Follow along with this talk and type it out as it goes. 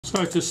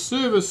So to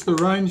service the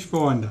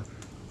rangefinder,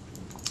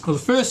 well,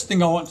 the first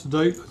thing I want to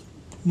do,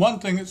 one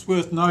thing that's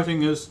worth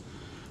noting is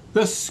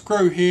this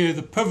screw here,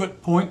 the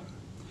pivot point,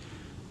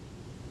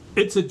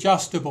 it's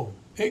adjustable.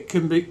 It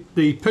can be,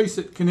 the piece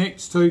it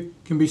connects to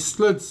can be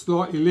slid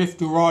slightly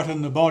left or right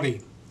in the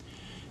body.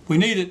 We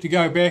need it to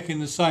go back in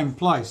the same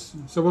place.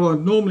 So what I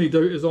normally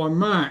do is I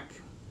mark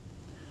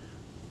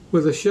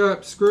with a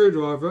sharp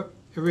screwdriver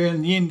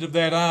around the end of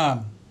that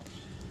arm.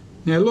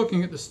 Now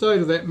looking at the state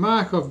of that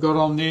mark I've got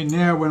on there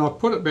now, when I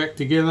put it back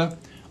together,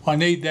 I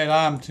need that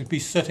arm to be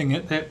sitting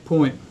at that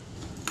point.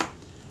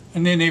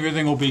 And then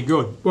everything will be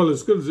good. Well,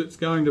 as good as it's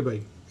going to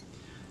be.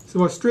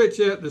 So I stretch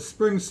out the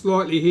spring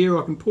slightly here,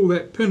 I can pull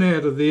that pin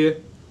out of there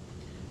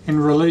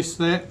and release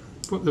that,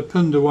 put the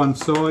pin to one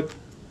side.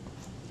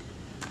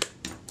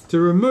 To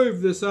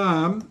remove this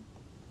arm,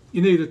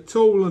 you need a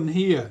tool in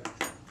here.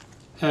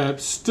 A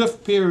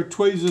stiff pair of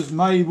tweezers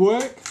may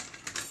work.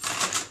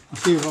 I'll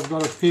see if I've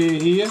got a pair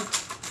here.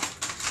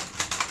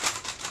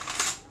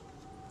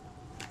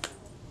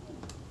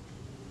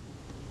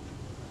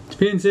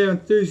 Depends how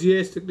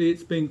enthusiastically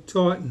it's been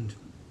tightened.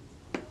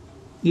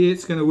 Yeah,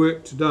 it's going to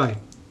work today.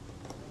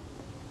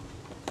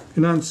 You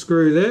can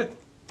unscrew that.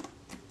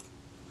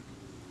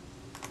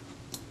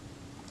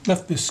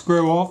 Lift the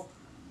screw off.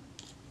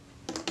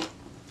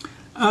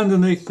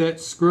 Underneath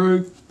that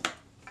screw,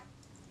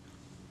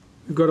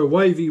 we've got a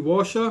wavy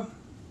washer.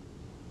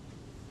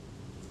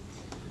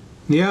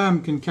 The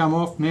arm can come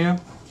off now.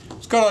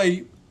 It's got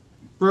a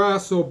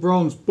brass or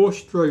bronze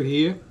bush through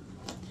here.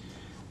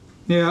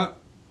 Now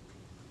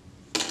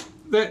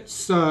that's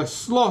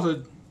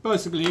slotted.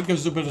 Basically it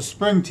gives a bit of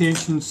spring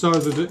tension so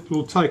that it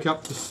will take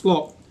up the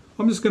slot.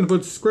 I'm just going to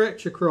put a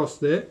scratch across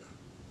that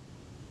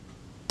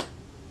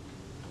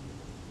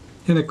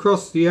and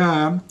across the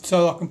arm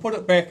so I can put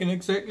it back in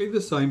exactly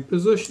the same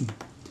position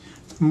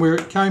from where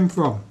it came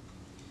from.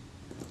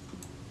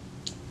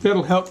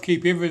 That'll help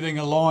keep everything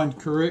aligned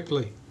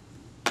correctly.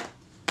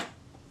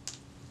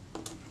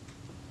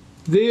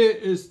 There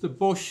is the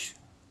bush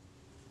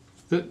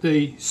that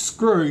the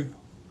screw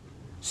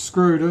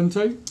screwed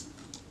into,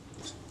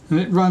 and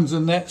it runs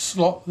in that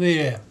slot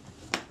there,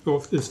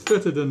 or it's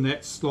fitted in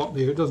that slot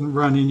there, it doesn't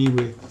run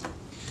anywhere.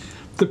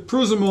 The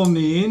prism on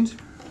the end,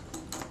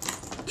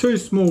 two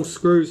small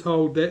screws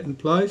hold that in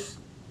place.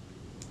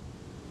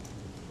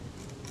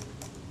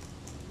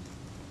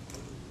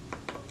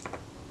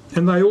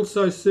 And they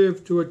also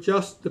serve to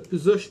adjust the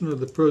position of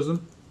the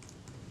prism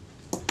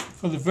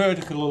for the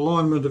vertical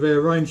alignment of our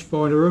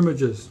rangefinder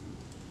images.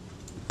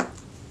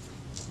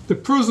 The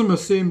prism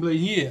assembly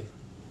here.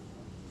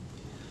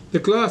 The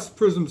glass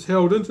prism's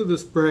held into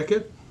this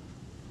bracket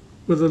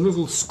with a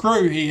little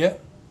screw here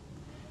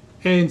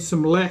and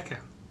some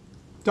lacquer.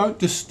 Don't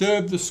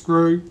disturb the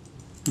screw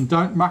and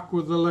don't muck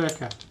with the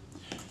lacquer.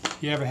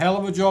 You have a hell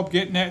of a job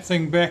getting that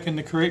thing back in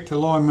the correct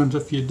alignment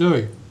if you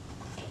do.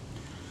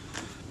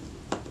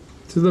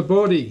 To the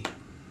body.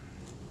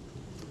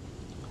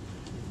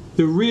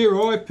 The rear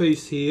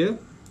eyepiece here,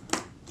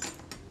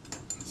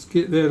 let's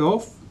get that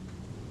off.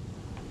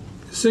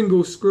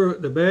 Single screw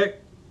at the back.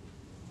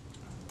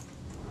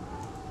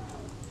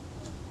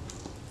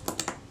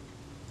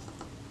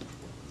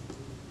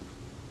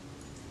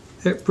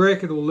 That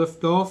bracket will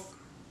lift off,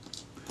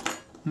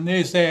 and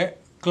there's that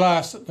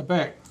glass at the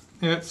back.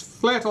 Now it's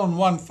flat on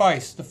one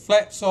face, the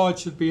flat side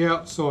should be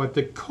outside,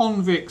 the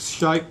convex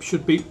shape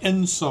should be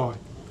inside.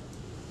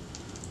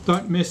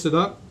 Don't mess it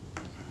up,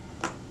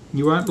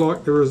 you won't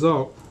like the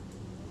result.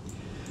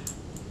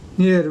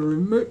 Now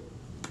to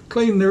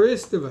clean the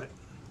rest of it,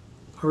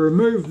 I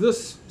remove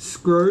this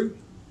screw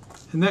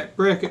and that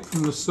bracket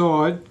from the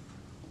side.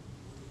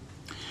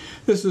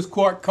 This is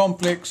quite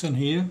complex in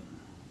here.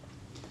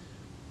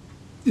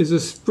 There's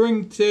a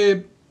spring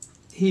tab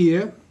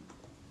here,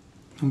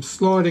 I'm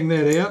sliding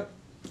that out.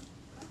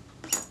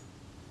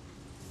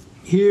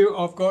 Here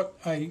I've got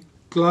a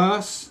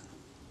glass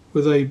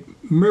with a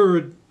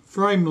mirrored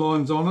frame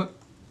lines on it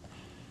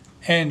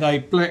and a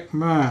black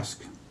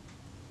mask.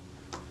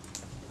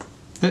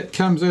 That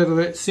comes out of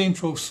that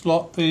central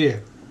slot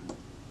there.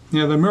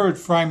 Now the mirrored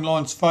frame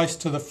lines face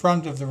to the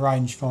front of the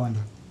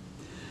rangefinder.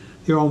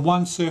 They're on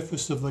one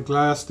surface of the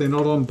glass, they're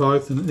not on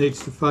both, and it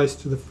needs to face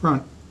to the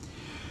front.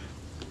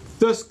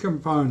 This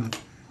component,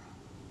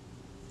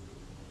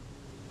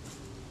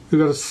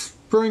 we've got a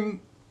spring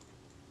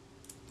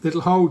that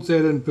holds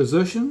that in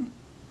position.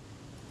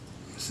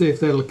 See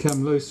if that'll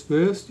come loose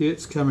first. Yeah,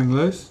 it's coming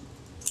loose.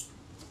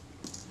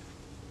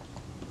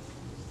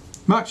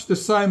 Much the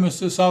same as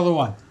this other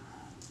one.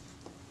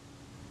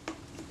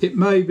 It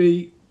may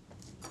be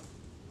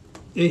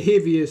a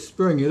heavier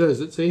spring, it is.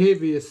 It's a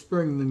heavier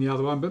spring than the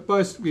other one, but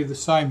basically the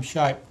same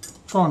shape.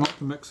 Try not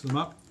to mix them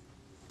up.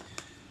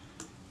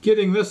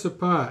 Getting this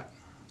apart.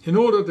 In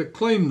order to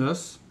clean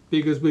this,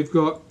 because we've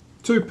got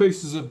two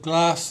pieces of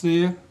glass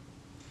there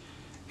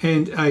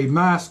and a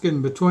mask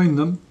in between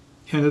them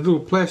and a little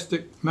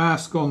plastic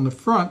mask on the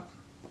front,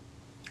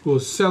 or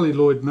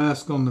celluloid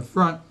mask on the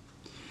front,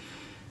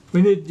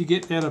 we need to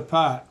get that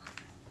apart.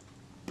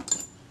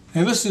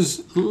 Now this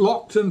is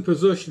locked in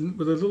position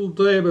with a little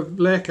dab of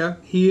lacquer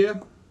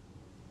here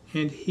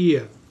and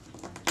here.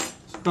 So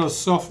I've got to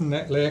soften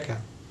that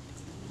lacquer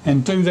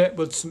and do that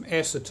with some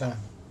acetone.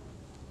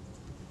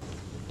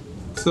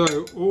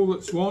 So all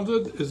that's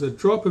wanted is a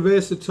drop of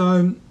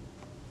acetone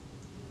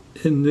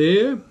in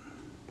there,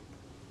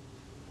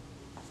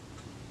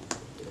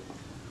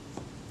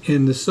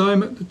 and the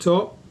same at the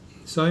top,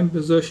 same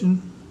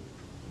position.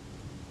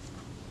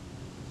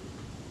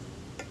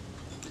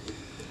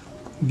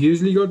 You've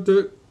usually got to do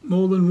it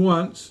more than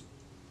once.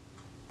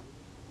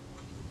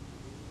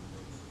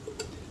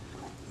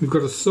 We've got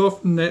to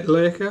soften that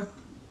lacquer.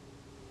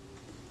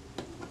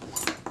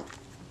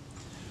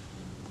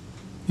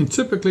 And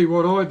typically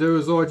what I do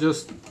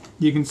is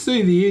you can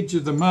see the edge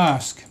of the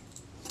mask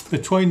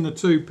between the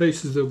two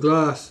pieces of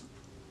glass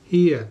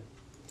here.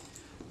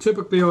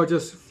 Typically I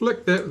just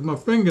flick that with my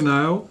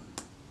fingernail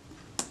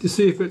to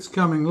see if it's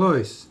coming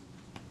loose.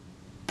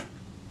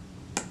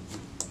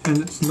 And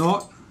it's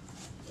not.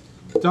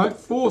 Don't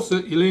force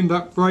it, you'll end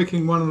up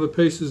breaking one of the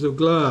pieces of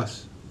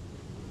glass.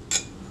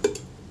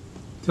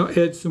 So I'll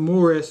add some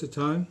more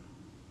acetone.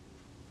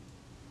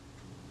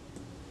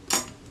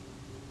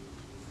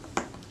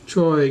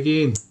 Try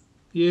again.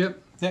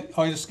 Yep,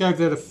 I just gave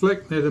that a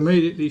flick and that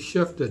immediately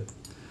shifted.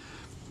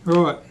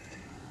 Right.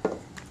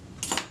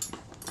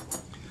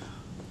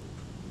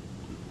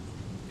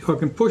 I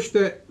can push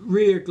that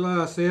rear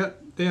glass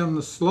out down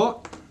the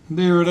slot.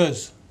 There it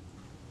is.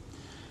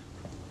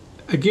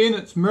 Again,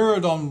 it's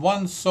mirrored on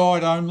one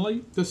side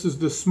only. This is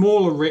the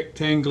smaller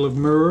rectangle of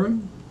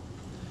mirroring.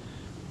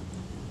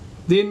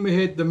 Then we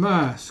had the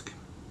mask.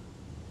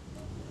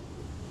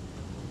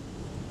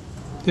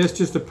 That's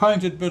just a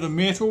painted bit of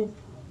metal.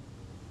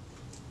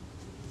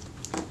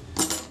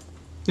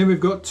 Then we've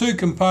got two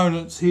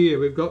components here.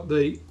 We've got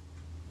the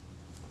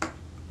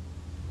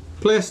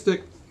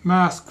plastic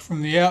mask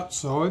from the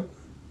outside,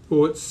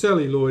 or it's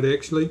celluloid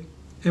actually,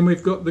 and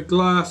we've got the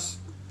glass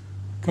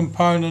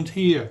component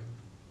here,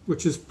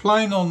 which is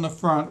plain on the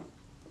front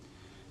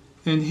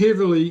and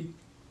heavily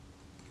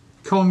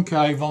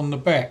concave on the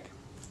back.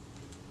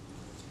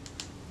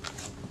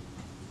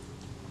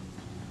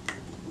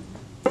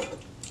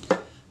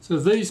 So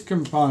these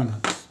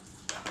components,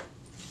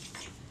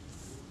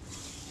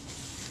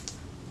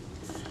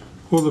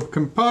 or the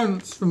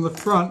components from the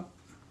front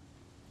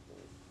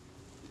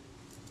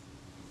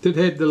that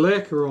had the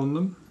lacquer on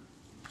them,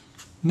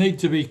 need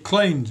to be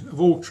cleaned of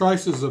all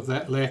traces of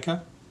that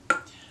lacquer,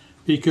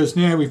 because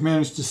now we've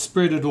managed to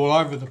spread it all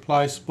over the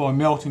place by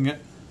melting it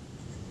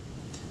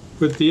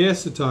with the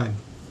acetone.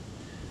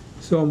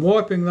 So I'm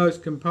wiping those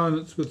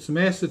components with some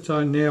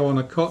acetone now on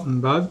a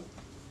cotton bud,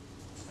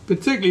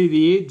 particularly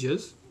the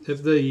edges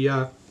of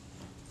the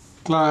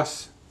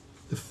glass,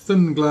 the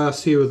thin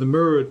glass here with the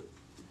mirrored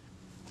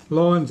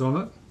lines on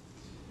it.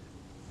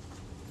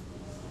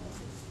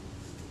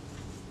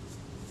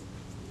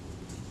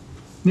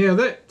 Now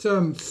that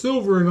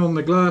silvering on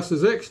the glass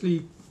is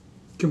actually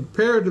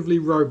comparatively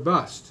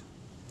robust.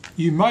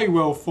 You may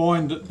well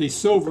find that the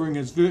silvering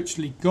is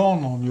virtually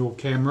gone on your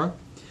camera.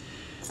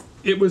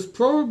 It was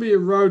probably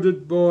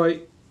eroded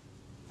by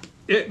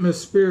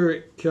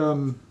atmospheric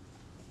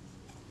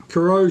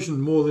corrosion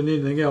more than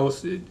anything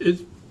else.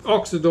 It's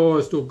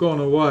oxidized or gone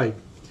away.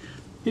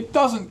 It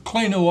doesn't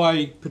clean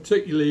away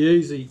particularly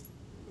easy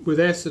with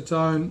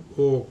acetone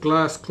or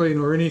glass clean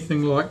or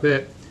anything like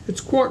that.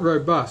 It's quite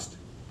robust.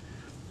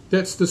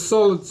 That's the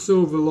solid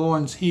silver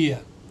lines here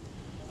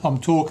I'm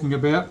talking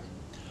about,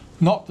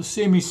 not the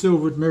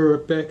semi-silvered mirror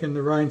back in the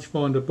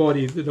rangefinder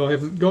body that I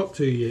haven't got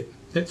to yet.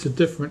 That's a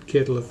different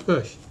kettle of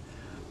fish.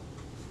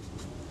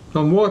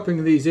 I'm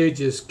wiping these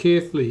edges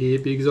carefully here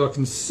because I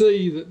can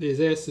see that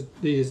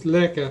there's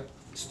lacquer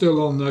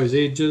still on those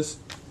edges.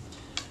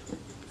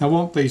 I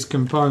want these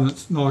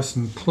components nice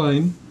and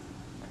clean.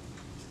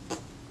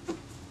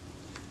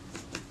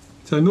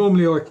 So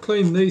normally I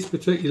clean these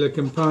particular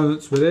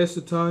components with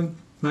acetone,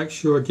 make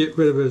sure I get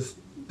rid of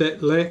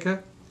that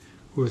lacquer,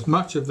 or as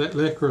much of that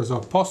lacquer as I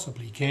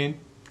possibly can.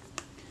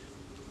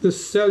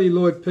 This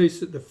celluloid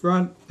piece at the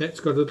front, that's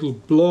got a little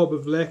blob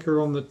of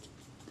lacquer on the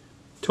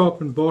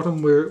top and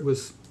bottom where it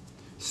was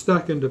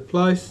stuck into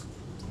place.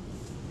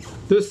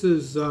 This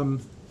is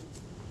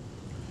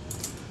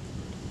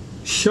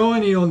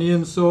shiny on the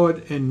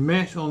inside and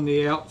matte on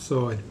the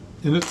outside,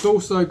 and it's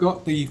also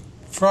got the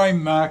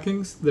frame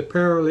markings, the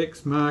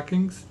parallax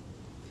markings,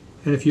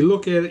 and if you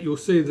look at it you'll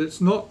see that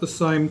it's not the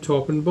same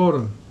top and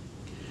bottom.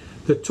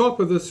 The top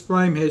of this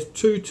frame has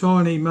two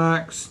tiny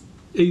marks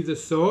either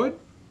side,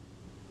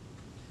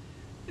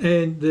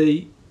 and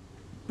the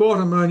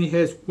bottom only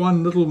has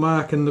one little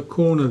mark in the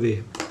corner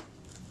there.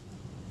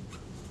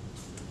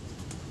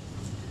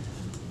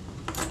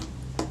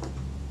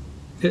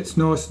 That's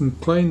nice and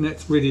clean,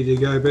 that's ready to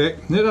go back.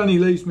 And that only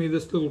leaves me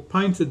this little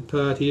painted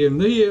part here,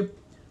 and here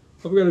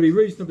I've got to be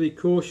reasonably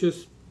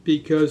cautious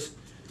because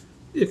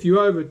if you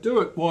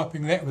overdo it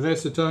wiping that with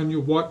acetone,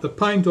 you'll wipe the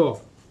paint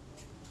off.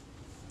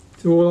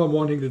 So all I'm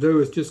wanting to do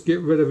is just get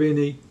rid of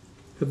any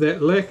of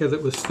that lacquer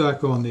that was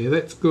stuck on there.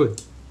 That's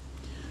good.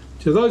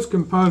 So those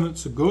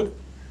components are good.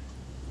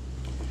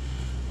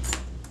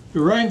 The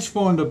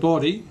rangefinder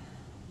body,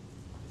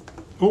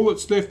 all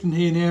that's left in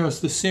here now is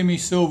the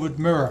semi-silvered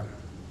mirror.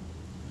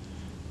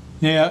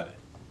 Now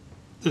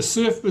the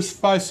surface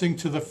facing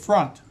to the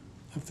front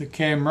of the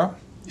camera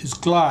is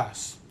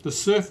glass. The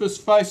surface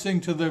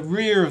facing to the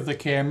rear of the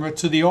camera,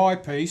 to the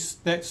eyepiece,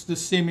 that's the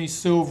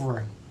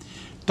semi-silvering.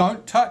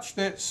 Don't touch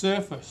that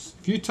surface.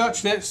 If you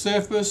touch that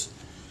surface,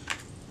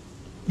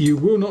 you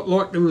will not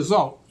like the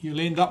result. You'll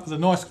end up with a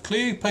nice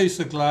clear piece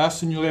of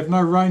glass and you'll have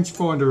no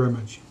rangefinder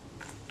image.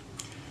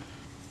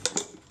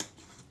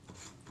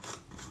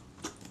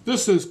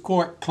 This is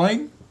quite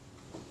clean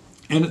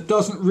and it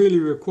doesn't really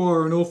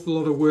require an awful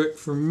lot of work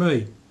from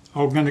me.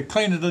 I'm going to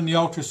clean it in the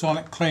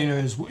ultrasonic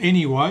cleaner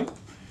anyway,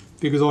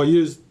 because I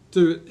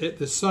do it at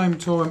the same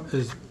time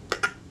as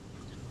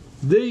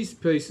these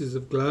pieces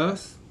of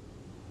glass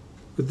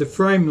with the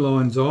frame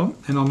lines on,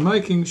 and I'm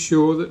making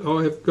sure that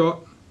I have got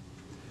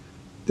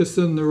this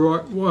in the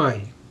right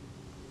way.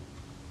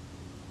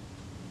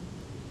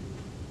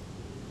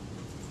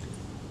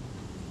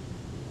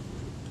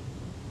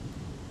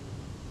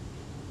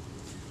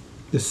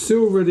 The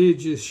silvered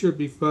edges should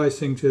be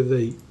facing to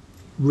the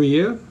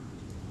rear,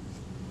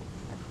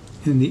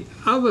 and the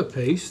other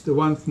piece, the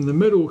one from the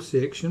middle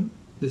section,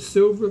 the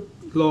silver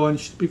line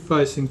should be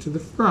facing to the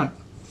front.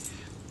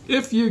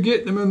 If you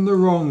get them in the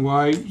wrong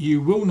way,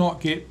 you will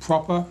not get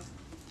proper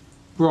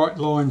bright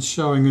lines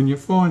showing in your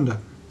finder.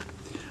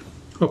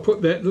 I'll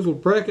put that little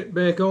bracket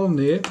back on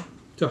there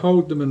to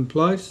hold them in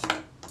place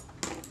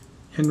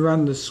and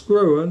run the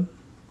screw in.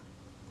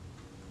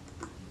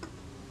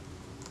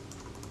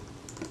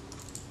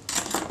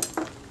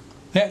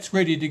 That's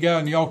ready to go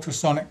in the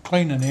ultrasonic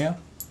cleaner now.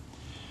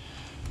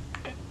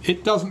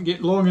 It doesn't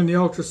get long in the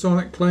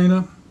ultrasonic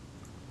cleaner.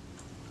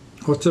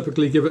 I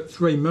typically give it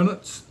 3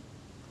 minutes,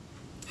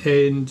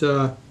 and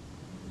the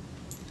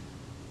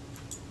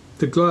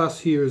glass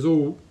here is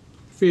all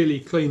fairly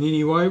clean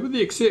anyway, with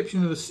the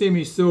exception of the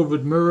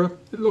semi-silvered mirror.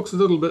 It looks a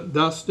little bit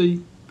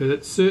dusty, but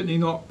it's certainly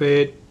not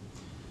bad.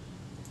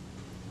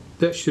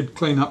 That should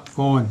clean up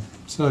fine.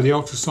 So the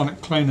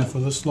ultrasonic cleaner for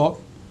this lot.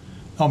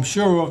 I'm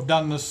sure I've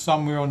done this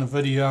somewhere on a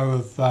video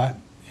of how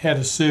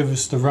to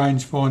service the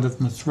rangefinder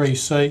from the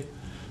 3C.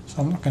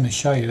 So I'm not going to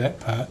show you that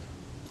part.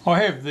 I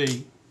have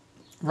the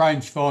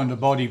rangefinder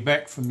body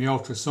back from the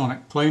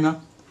ultrasonic cleaner.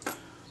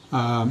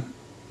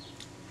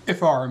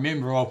 If I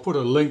remember, I'll put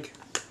a link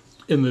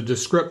in the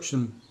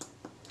description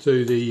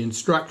to the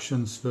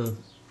instructions for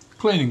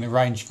cleaning the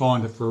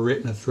rangefinder for a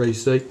Retina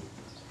 3C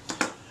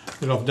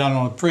that I've done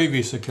on a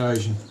previous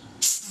occasion.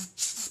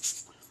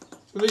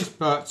 So these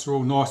parts are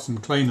all nice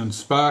and clean and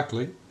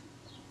sparkly,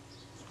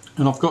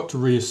 and I've got to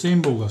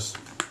reassemble this.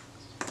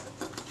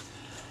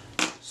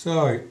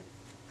 So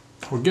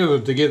I'll gather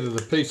together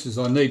the pieces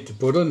I need to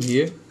put in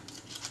here,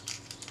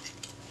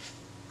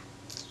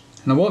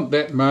 and I want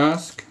that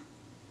mask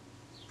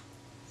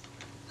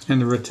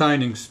and the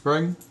retaining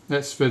spring.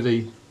 That's for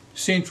the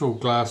central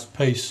glass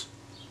piece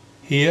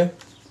here.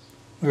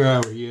 Where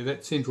are we here?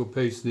 That central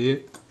piece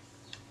there.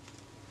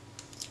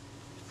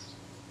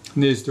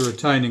 And there's the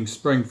retaining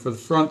spring for the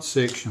front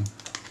section.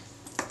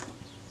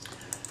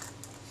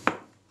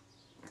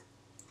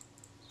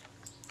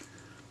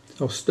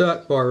 I'll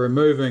start by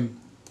removing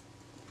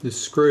this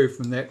screw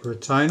from that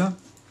retainer.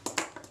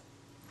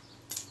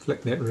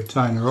 Flick that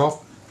retainer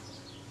off.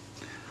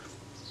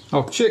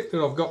 I'll check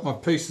that I've got my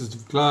pieces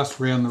of glass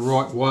round the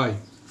right way,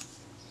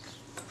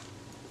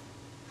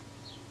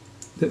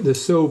 that the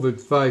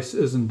silvered face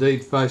is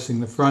indeed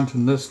facing the front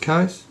in this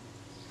case.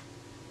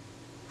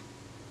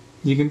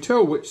 You can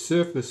tell which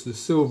surface the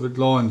silvered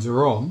lines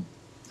are on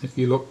if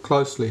you look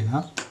closely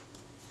enough.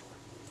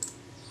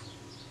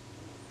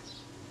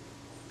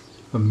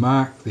 A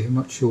mark there, I'm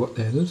not sure what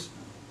that is,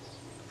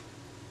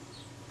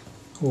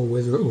 or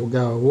whether it will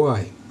go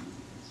away.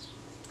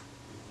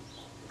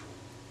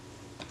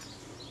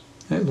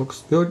 That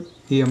looks good.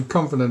 Yeah, I'm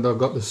confident I've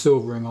got the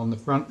silvering on the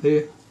front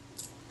there.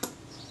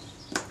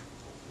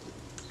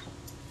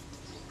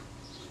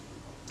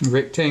 The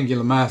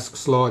rectangular mask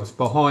slides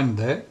behind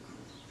that,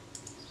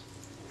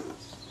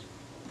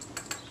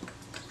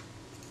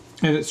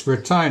 and its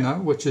retainer,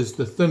 which is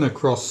the thinner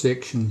cross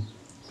section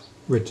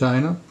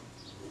retainer,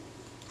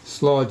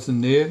 slides in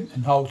there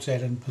and holds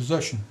that in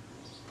position.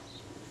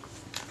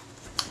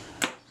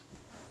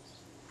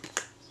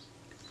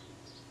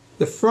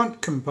 The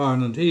front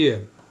component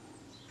here,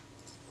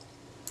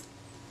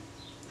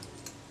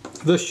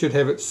 this should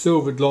have its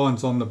silvered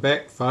lines on the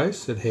back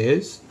face. It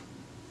has.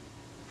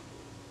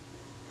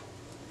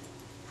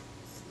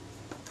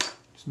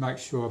 Just make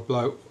sure I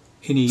blow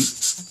any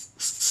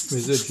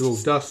residual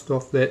dust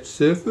off that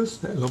surface.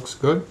 That looks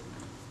good.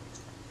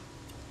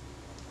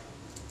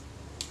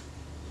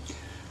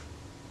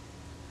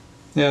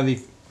 Now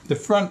the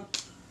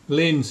front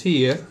lens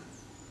here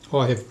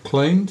I have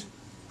cleaned.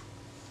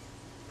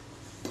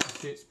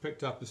 It's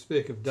picked up a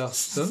speck of dust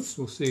since.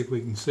 We'll see if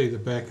we can see the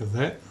back of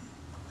that.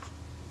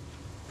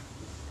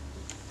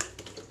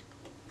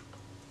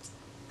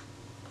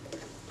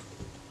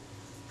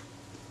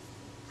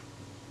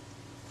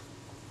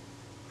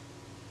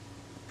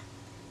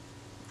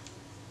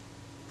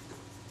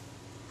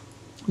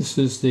 This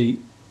is the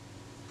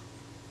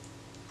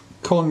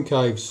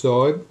concave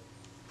side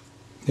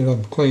that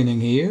I'm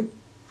cleaning here.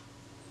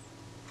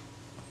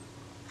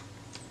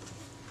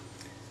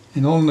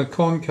 And on the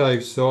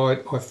concave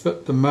side I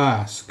fit the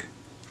mask.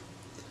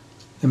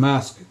 The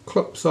mask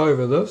clips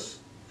over this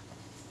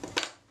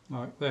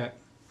like that,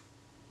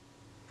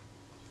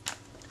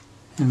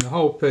 and the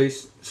whole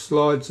piece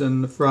slides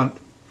in the front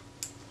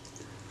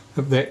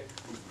of that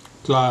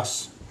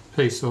glass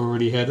piece I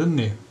already had in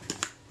there.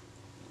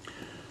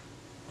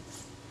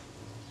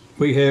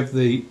 We have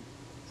the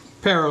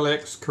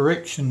parallax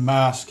correction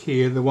mask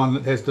here, the one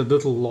that has the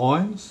little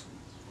lines.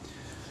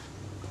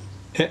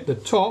 At the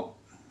top,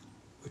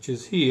 which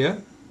is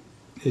here,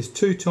 there's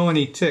two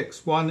tiny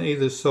ticks, one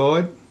either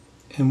side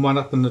and one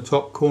up in the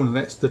top corner.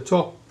 That's the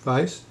top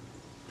face.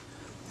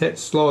 That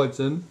slides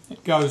in.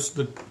 It goes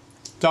to the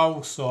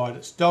dull side.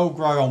 It's dull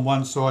grey on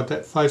one side,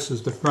 that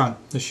faces the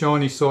front. The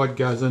shiny side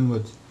goes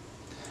inwards.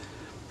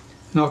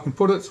 And I can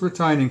put its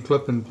retaining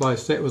clip in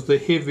place. That was the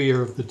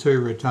heavier of the two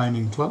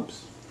retaining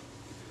clips.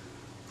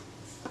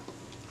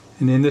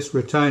 And then this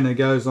retainer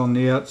goes on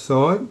the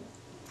outside.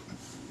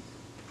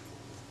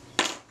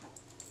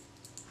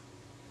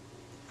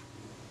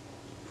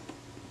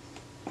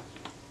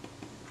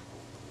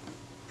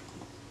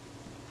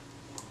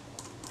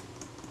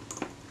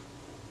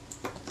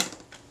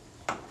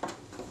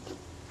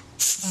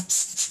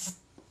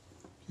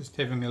 Just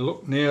having a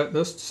look now at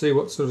this to see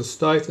what sort of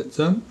state it's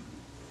in.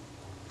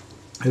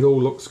 It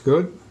all looks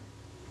good.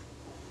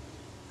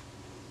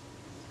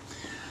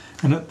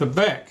 And at the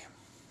back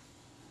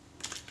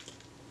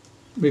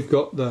we've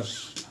got the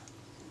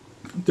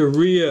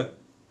rear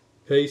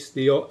piece,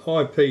 the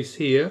eyepiece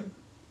here.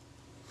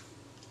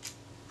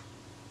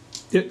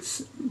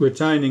 It's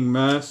retaining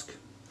mask,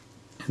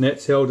 and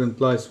that's held in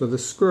place with a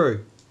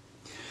screw.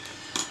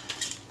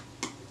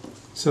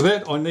 So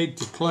that I need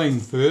to clean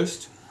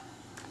first.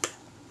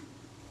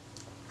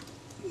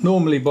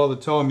 Normally by the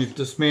time you've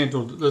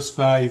dismantled it this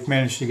far, you've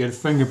managed to get a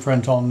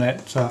fingerprint on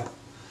that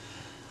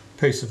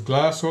piece of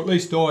glass, or at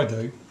least I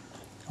do.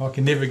 I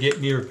can never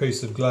get near a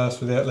piece of glass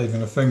without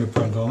leaving a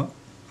fingerprint on it.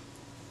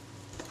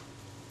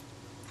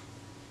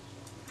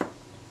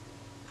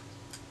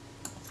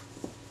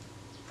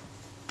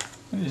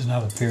 There's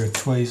another pair of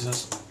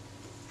tweezers.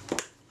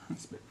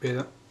 That's a bit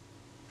better.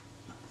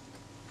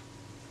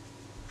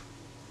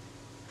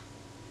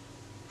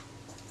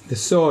 The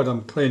side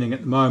I'm cleaning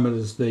at the moment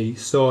is the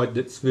side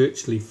that's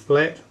virtually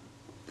flat.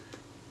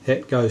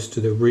 That goes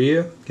to the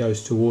rear,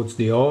 goes towards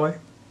the eye.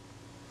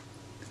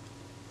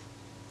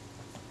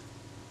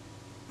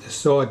 The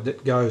side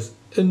that goes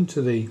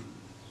into the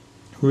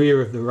rear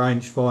of the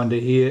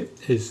rangefinder here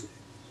is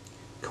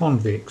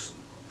convex.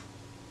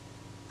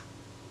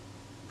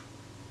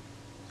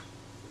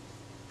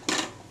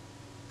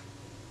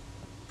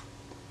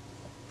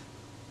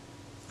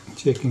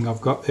 Checking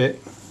I've got that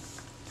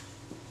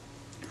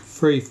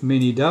free from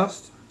any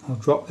dust. I'll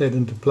drop that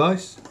into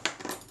place.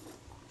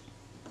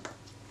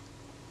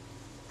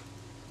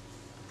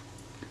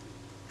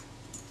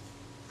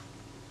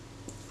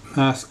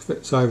 Mask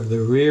fits over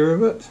the rear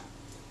of it.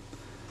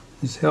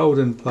 It's held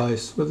in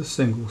place with a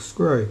single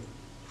screw.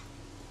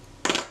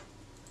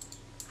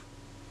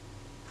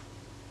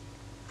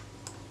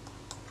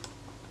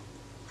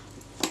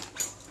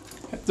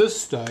 At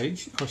this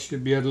stage I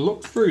should be able to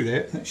look through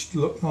that, and it should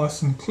look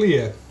nice and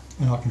clear,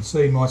 and I can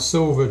see my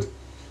silvered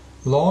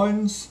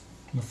lines,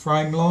 the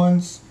frame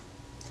lines,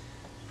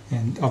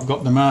 and I've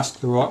got the mask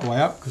the right way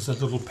up because the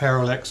little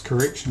parallax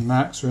correction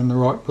marks are in the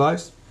right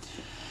place.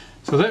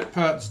 So that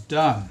part's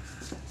done.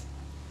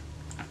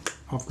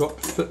 I've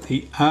got to fit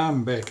the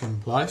arm back in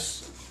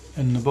place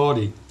in the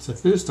body. So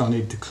first I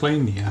need to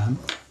clean the arm,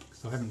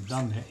 because I haven't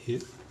done that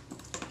yet.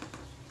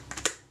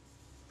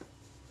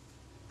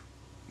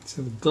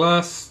 So the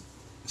glass,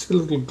 it's got a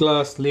little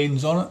glass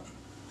lens on it.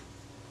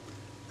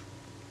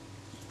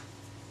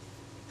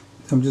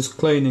 I'm just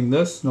cleaning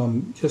this, and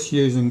I'm just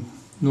using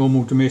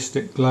normal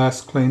domestic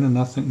glass cleaner,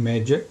 nothing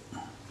magic.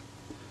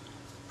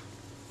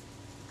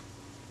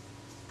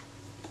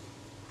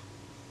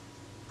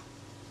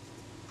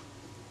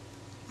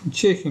 I'm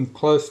checking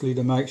closely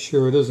to make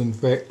sure it is in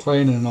fact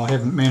clean, and I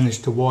haven't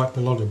managed to wipe a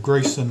lot of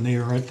grease in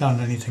there or done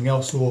anything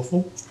else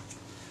awful.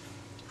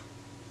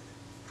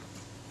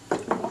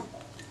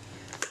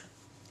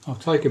 I'll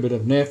take a bit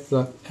of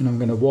naphtha and I'm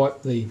going to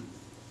wipe the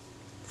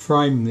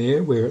frame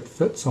there where it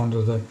fits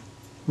onto the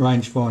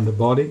rangefinder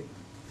body.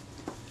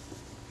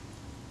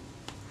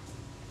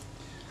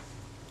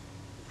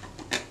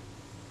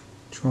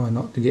 Try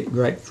not to get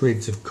great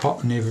threads of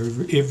cotton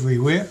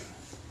everywhere.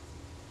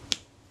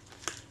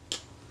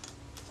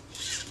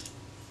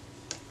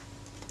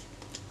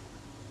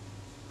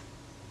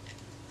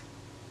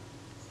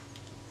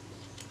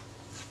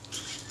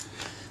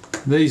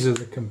 These are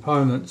the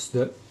components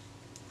that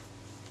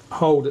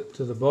hold it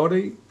to the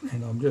body,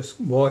 and I'm just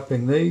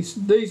wiping these.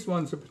 These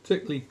ones are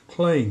particularly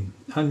clean,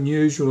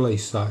 unusually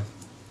so.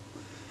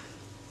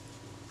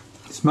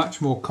 It's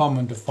much more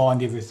common to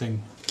find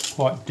everything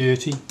quite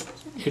dirty.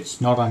 It's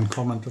not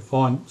uncommon to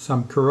find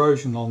some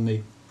corrosion on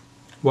the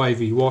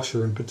wavy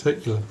washer in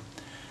particular.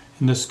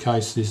 In this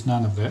case there's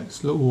none of that,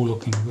 it's all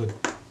looking good.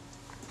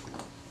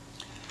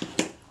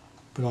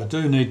 But I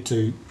do need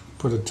to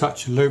put a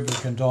touch of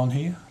lubricant on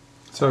here.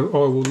 So I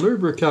will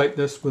lubricate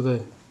this with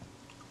a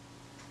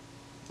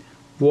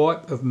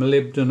wipe of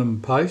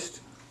molybdenum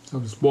paste. So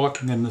I'm just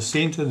wiping in the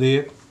centre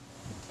there.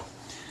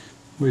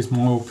 Where's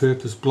my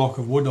all-purpose block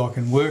of wood I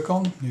can work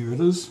on? There it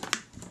is.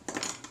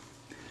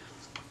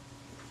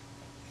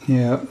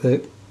 Now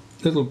that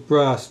little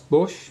brass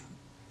bush,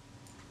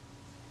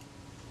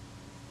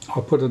 I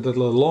put a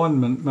little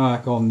alignment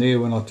mark on there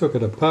when I took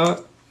it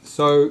apart,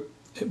 so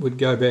it would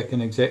go back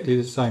in exactly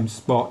the same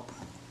spot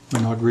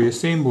when I'd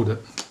reassembled it.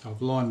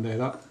 I've lined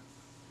that up.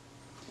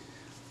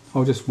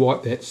 I'll just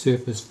wipe that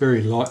surface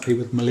very lightly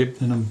with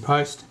molybdenum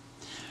paste.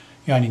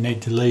 You only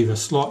need to leave a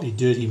slightly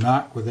dirty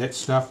mark with that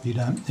stuff, you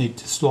don't need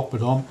to slop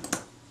it on.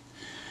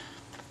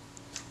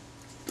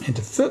 And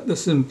to fit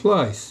this in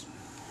place,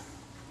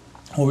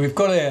 well, we've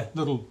got our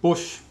little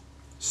bush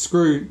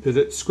screw that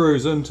it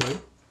screws into.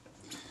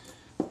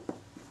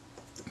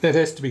 That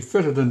has to be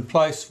fitted in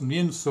place from the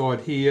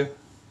inside here,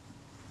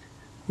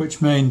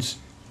 which means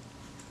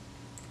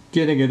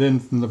getting it in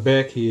from the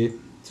back here.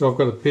 So I've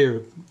got a pair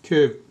of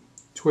curved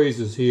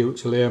tweezers here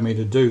which allow me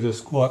to do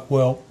this quite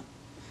well.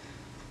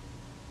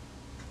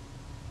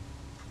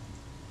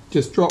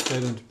 Just drop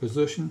that into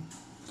position.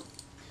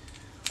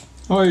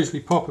 I usually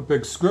pop a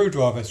big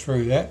screwdriver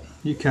through that.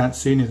 You can't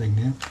see anything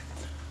now.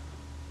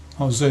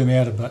 I'll zoom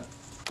out a bit.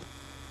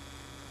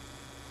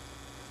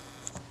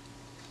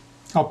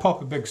 I'll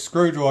pop a big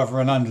screwdriver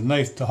in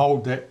underneath to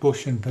hold that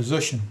bush in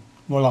position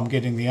while I'm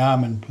getting the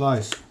arm in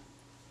place.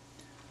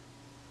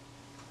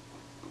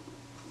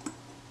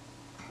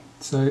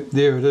 So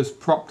there it is,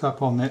 propped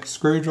up on that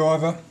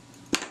screwdriver.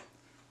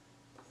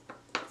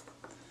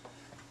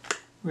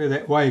 Where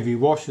that wavy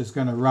wash is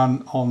going to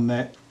run on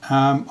that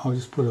arm, I'll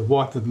just put a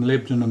wipe of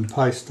molybdenum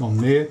paste on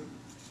there.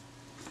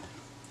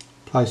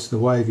 Place the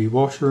wavy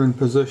washer in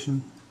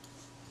position.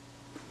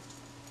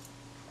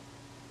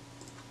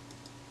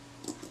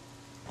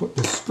 Put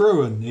the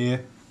screw in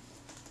there.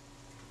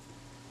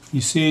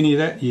 You see any of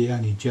that? Yeah,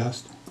 only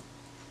just.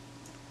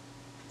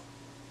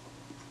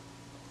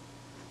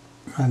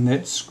 Run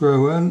that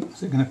screw in.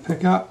 Is it going to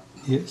pick up?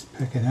 Yeah, it's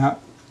picking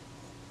up.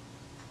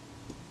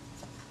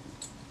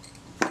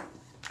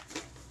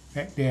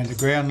 Back down to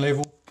ground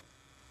level.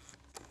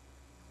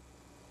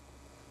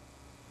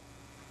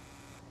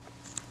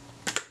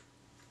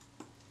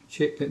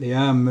 Check that the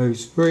arm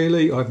moves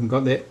freely. I haven't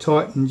got that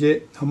tightened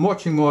yet. I'm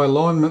watching my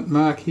alignment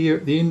mark here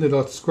at the end that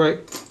I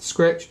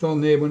scratched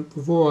on there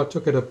before I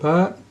took it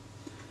apart.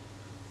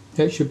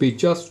 That should be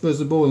just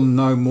visible and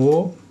no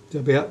more. It's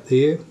about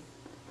there.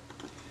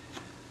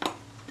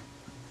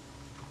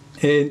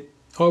 And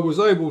I was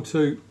able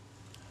to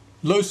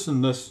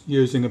loosen this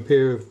using a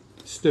pair of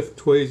stiff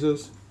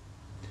tweezers,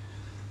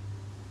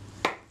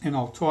 and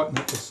I'll tighten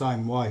it the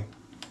same way.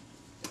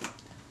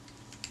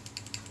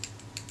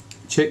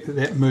 Check that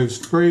that moves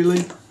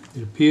freely,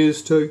 it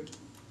appears to.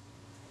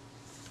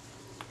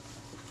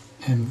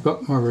 And I've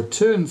got my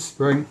return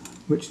spring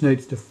which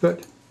needs to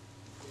fit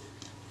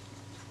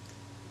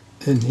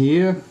in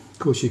here. Of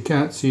course you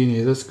can't see any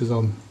of this because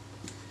I'm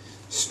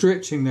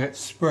stretching that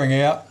spring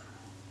out,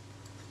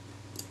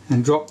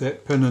 and drop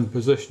that pin in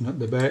position at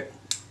the back.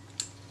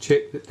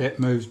 Check that that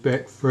moves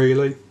back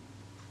freely.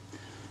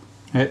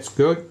 That's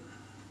good.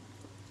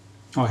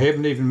 I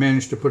haven't even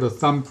managed to put a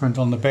thumbprint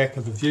on the back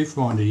of the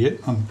viewfinder yet.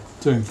 I'm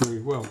doing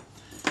very well.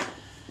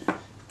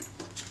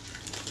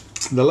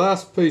 The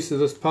last piece of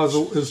this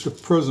puzzle is the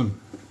prism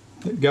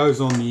that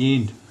goes on the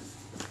end.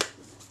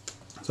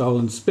 So I'll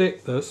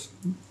inspect this.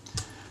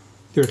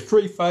 There are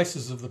three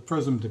faces of the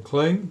prism to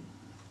clean.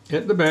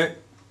 At the back,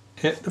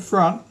 at the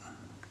front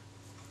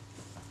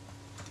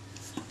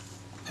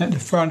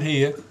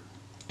here,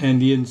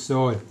 and the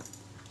inside.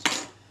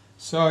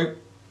 So,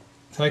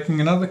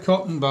 taking another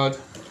cotton bud,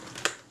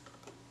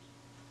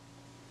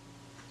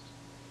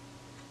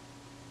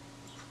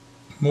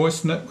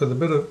 moisten it with a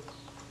bit of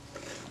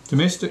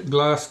domestic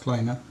glass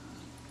cleaner.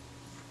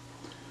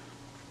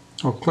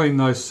 I'll clean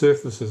those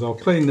surfaces. I'll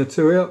clean the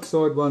two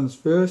outside ones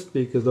first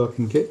because I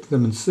can get to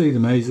them and see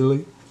them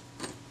easily.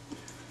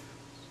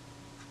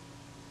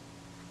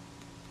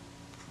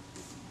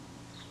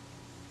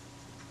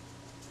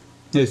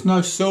 There's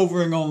no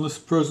silvering on this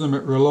prism.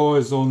 It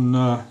relies on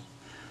what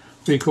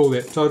do you call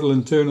that, total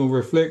internal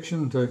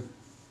reflection, to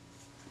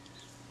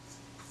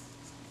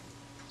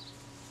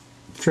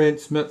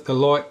transmit the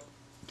light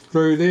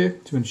through there,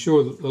 to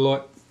ensure that the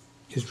light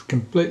is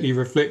completely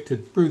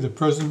reflected through the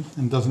prism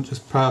and doesn't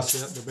just pass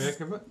out the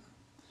back of it.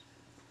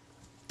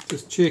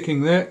 Just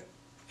checking that,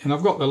 and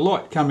I've got the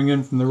light coming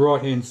in from the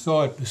right hand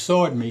side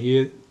beside me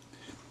here,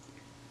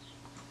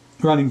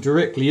 running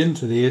directly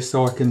into there,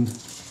 so I can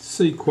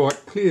see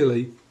quite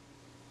clearly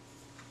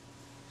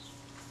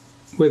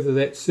whether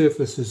that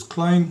surface is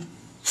clean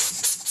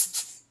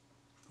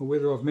or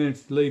whether I've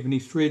managed to leave any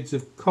threads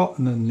of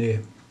cotton in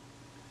there,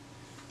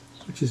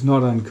 which is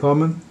not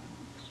uncommon.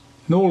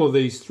 And all of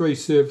these three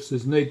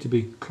surfaces need to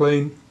be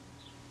clean.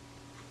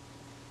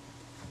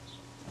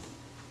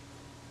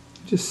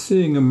 Just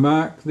seeing a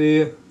mark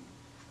there.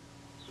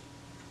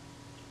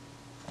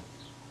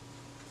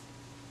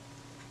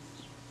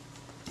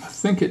 I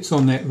think it's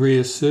on that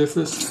rear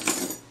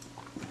surface.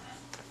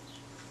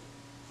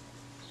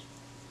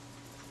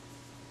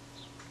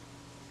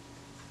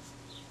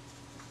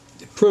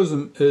 The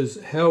prism is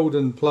held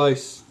in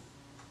place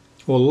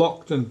or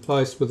locked in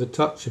place with a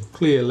touch of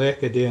clear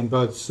lacquer down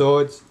both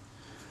sides.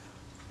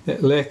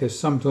 That lacquer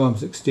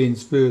sometimes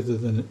extends further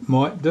than it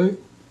might do,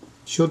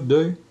 should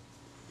do.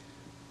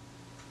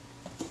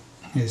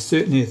 There's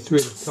certainly a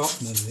thread of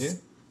cotton in there.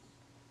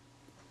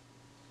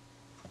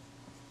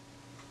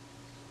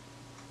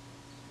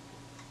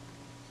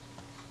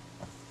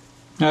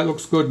 That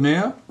looks good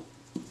now,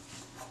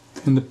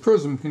 and the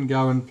prism can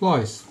go in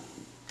place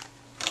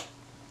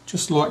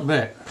just like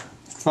that,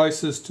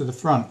 faces to the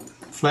front,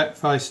 flat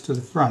face to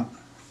the front.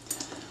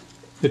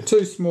 The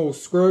two small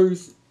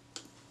screws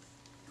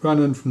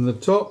run in from the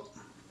top,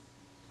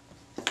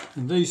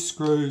 and these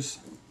screws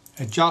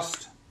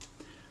adjust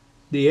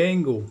the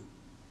angle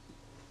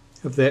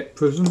of that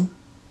prism,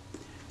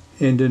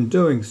 and in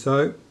doing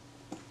so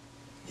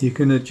you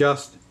can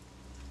adjust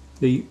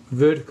the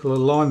vertical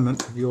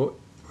alignment of your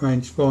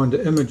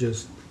rangefinder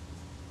images.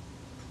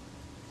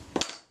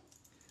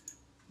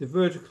 The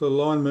vertical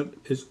alignment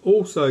is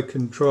also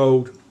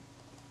controlled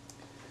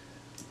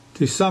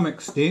to some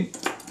extent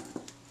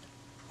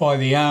by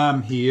the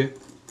arm here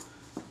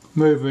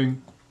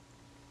moving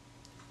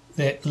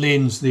that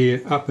lens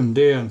there up and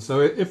down. So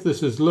if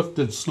this is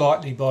lifted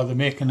slightly by the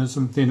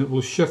mechanism, then it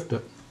will shift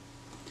it.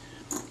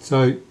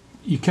 So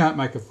you can't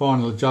make a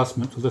final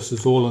adjustment till this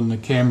is all in the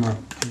camera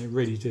and you're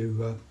ready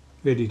to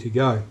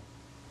go.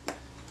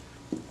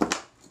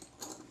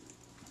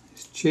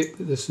 Just check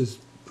that this is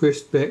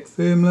pressed back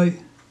firmly.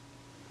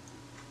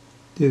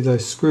 Do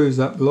those screws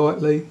up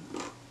lightly,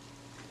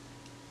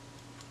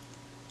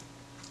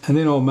 and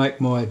then I'll make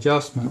my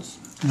adjustments.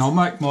 And I'll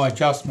make my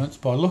adjustments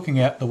by looking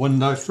out the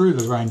window through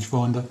the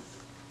rangefinder.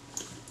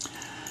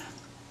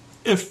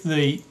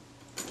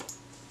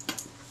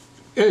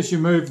 As you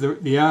move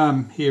the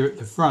arm here at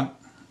the front,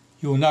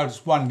 you'll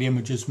notice one of the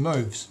images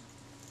moves.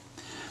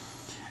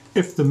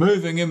 If the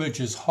moving image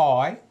is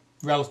high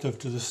relative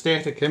to the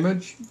static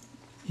image,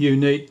 you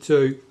need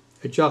to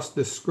adjust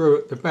the screw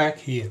at the back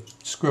here,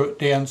 screw it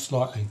down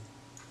slightly.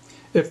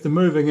 If the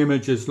moving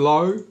image is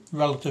low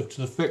relative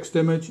to the fixed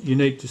image, you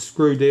need to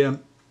screw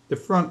down the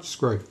front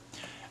screw,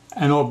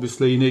 and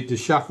obviously you need to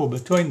shuffle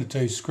between the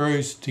two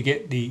screws to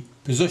get the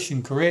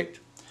position correct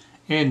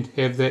and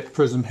have that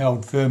prism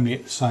held firmly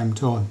at the same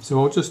time.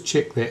 So I'll just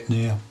check that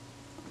now.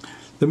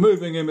 The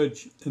moving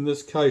image in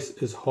this case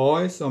is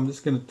high, so I'm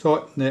just going to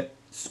tighten that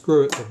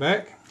screw at the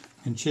back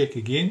and check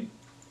again.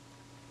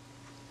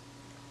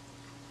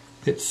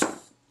 It's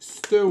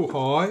still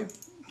high.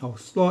 I'll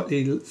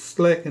slightly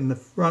slacken the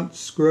front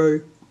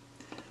screw,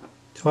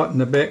 tighten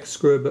the back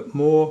screw a bit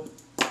more.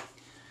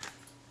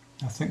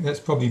 I think that's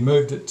probably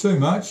moved it too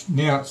much.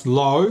 Now it's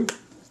low.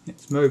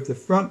 Let's move the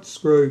front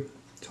screw,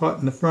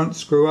 tighten the front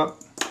screw up.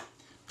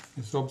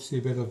 There's obviously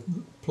a bit of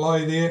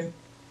play there.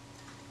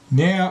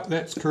 Now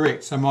that's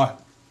correct. So my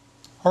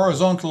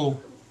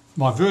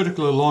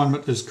vertical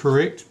alignment is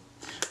correct.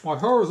 My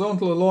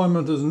horizontal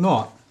alignment is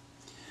not.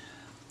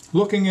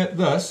 Looking at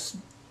this,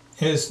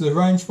 as the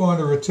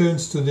rangefinder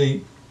returns to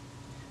the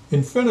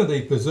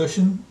infinity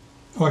position,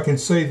 I can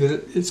see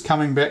that it's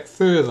coming back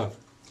further.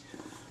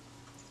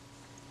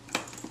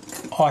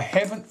 I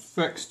haven't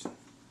fixed,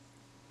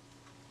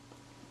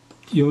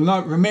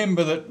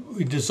 remember that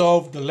we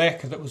dissolved the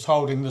lacquer that was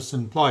holding this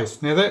in place.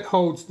 Now that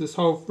holds this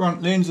whole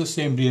front lens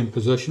assembly in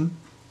position,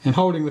 and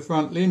holding the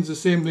front lens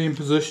assembly in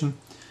position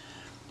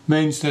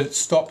means that it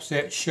stops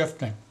that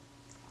shifting.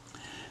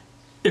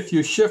 If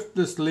you shift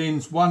this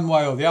lens one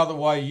way or the other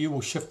way, you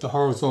will shift the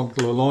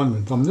horizontal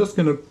alignment. I'm just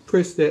going to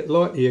press that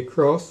lightly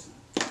across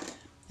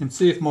and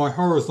see if my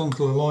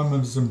horizontal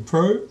alignment is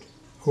improved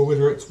or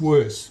whether it's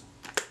worse.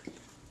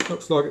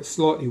 Looks like it's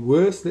slightly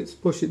worse. Let's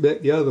push it back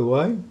the other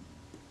way.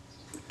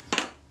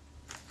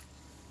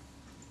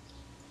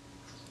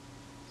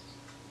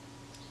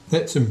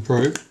 That's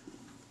improved.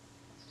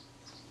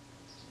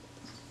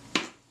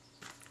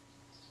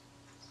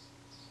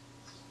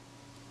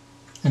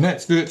 And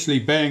that's virtually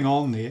bang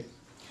on there.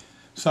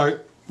 So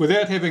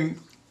without having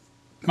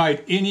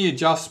made any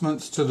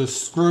adjustments to the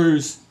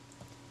screws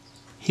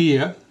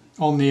here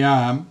on the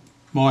arm,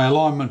 my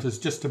alignment is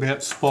just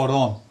about spot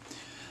on.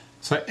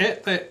 So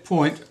at that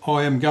point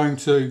I am going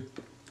to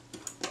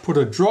put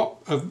a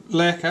drop of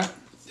lacquer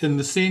in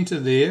the centre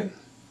there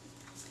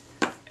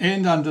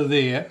and under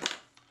there.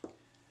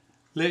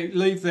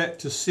 Leave that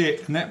to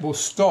set, and that will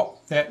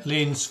stop that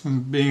lens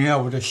from being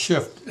able to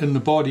shift in the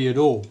body at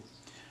all.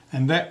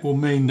 And that will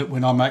mean that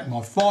when I make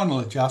my final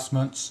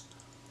adjustments,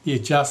 the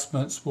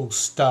adjustments will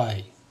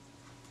stay.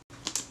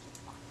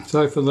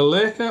 So for the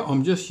lacquer,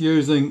 I'm just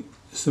using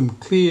some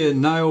clear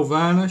nail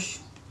varnish.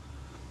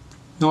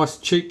 Nice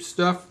cheap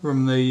stuff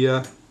from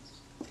the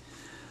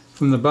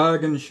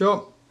bargain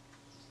shop.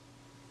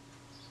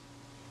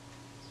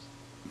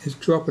 Just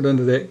drop it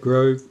into that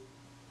groove.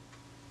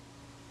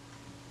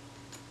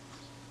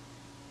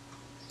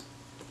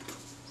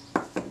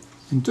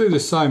 And do the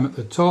same at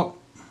the top.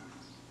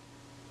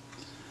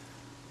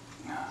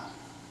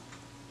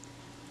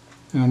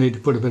 And I need to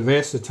put a bit of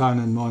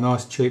acetone in my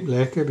nice cheap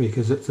lacquer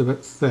because it's a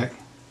bit thick.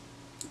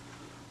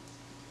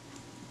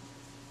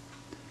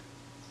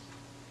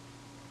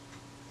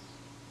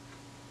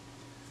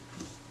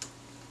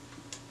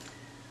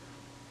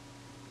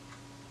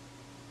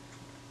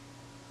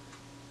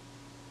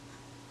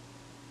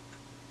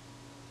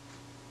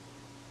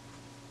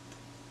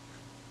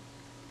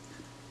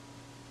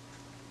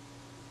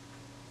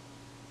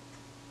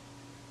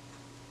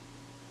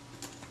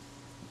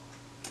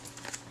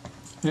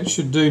 That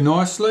should do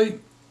nicely.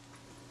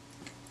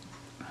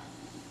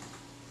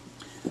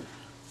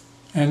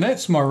 And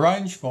that's my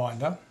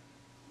rangefinder.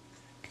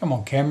 Come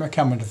on camera,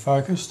 come into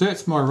focus.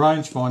 That's my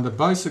rangefinder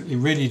basically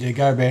ready to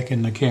go back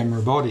in the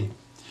camera body.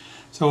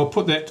 So I'll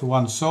put that to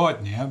one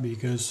side now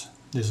because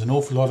there's an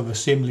awful lot of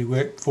assembly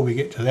work before we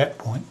get to that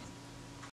point.